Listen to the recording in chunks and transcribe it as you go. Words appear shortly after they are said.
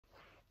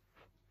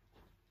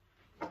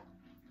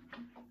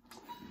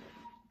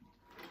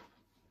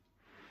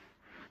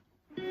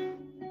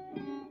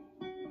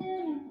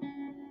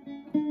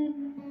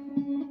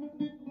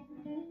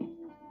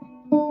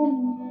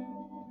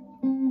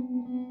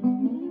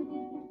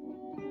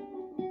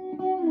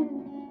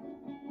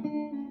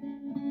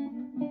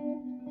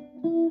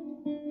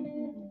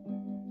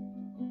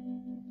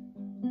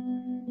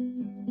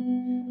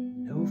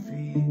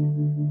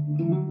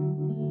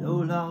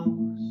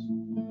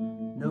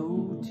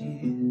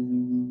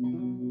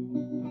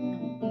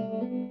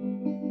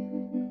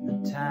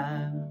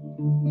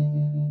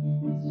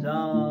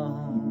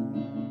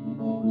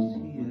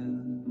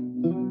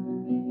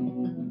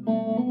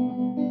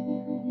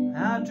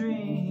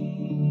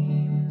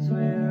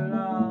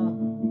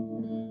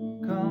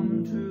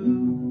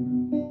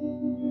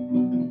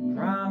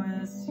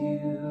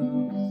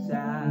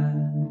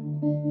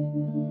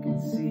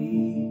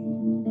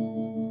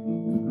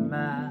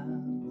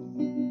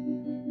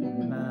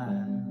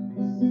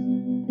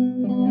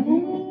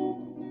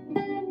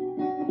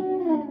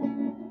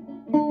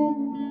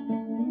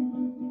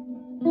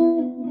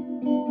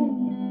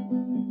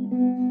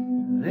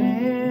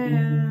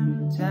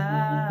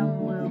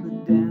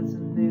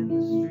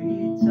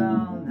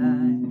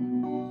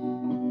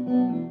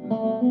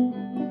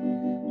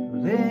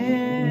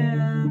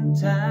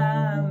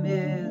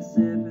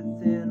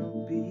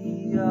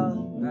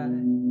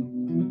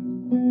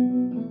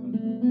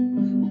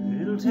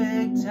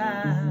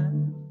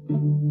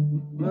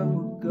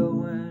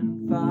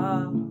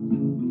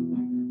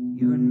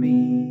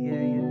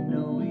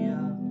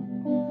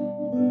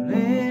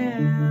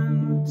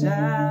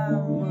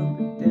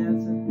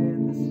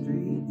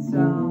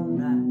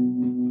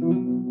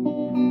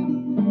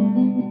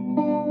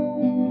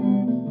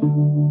One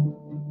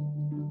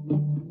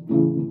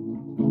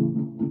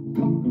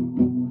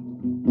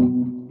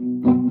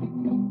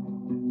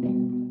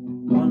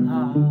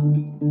heart,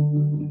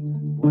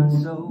 one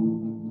soul,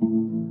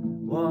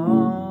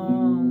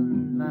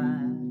 one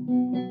mind.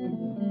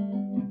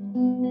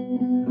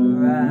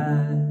 Her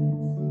eyes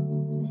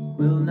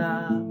will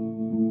not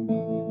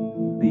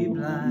be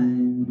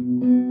blind.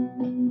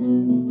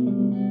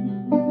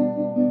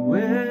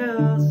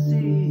 We'll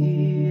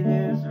see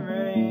this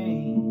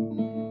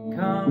rain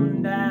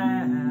come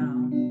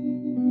down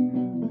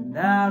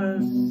without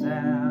a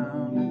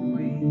sound, and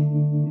we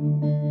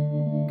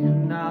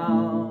can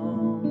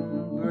all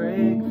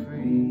break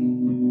free.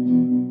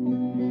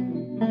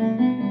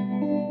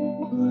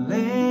 Well,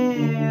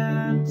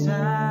 in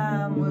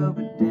time we'll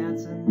be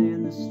dancing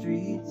in the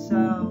streets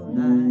all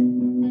night.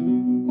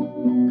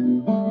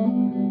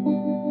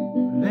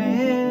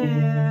 Well,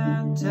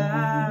 in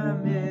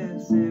time,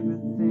 yes,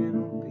 everything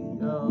will be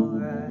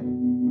alright.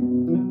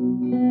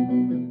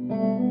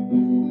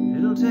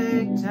 It'll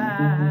take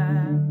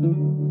time,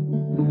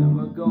 and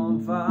we're going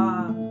far.